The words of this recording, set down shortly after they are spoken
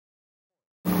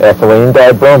ethylene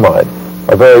dibromide,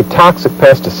 a very toxic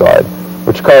pesticide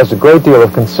which caused a great deal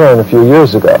of concern a few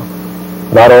years ago.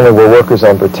 Not only were workers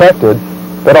unprotected,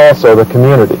 but also the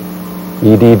community.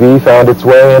 EDB found its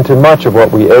way into much of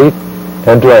what we ate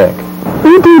and drank.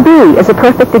 EDB is a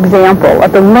perfect example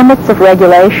of the limits of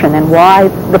regulation and why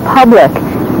the public,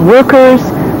 workers,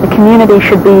 the community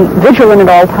should be vigilant at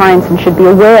all times and should be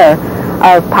aware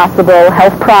of possible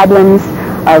health problems,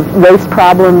 of waste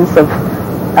problems, of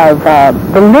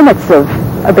the limits of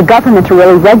the government to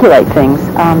really regulate things.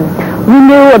 We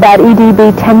knew about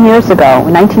EDB 10 years ago.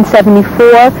 In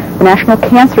 1974, the National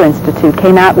Cancer Institute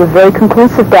came out with very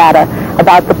conclusive data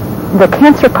about the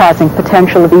cancer-causing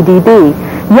potential of EDB.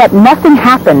 Yet nothing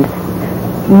happened.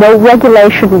 No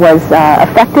regulation was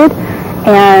affected,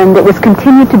 and it was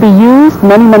continued to be used.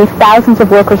 Many, many thousands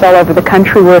of workers all over the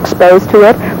country were exposed to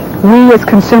it. We as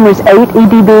consumers ate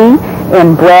EDB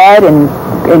in bread, in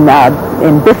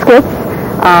biscuits.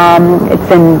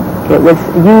 It was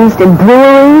used in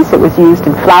breweries. It was used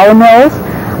in flour mills.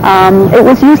 It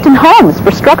was used in homes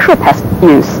for structural pest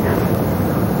use.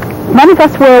 None of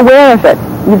us were aware of it.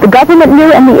 The government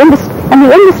knew, and the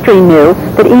industry knew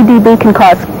that EDB can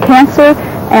cause cancer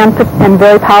and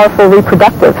very powerful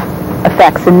reproductive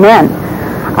effects in men.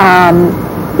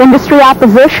 Industry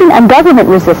opposition and government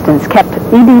resistance kept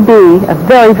EDB, a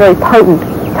very, very potent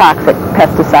toxic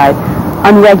pesticide,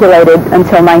 unregulated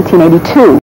until 1982.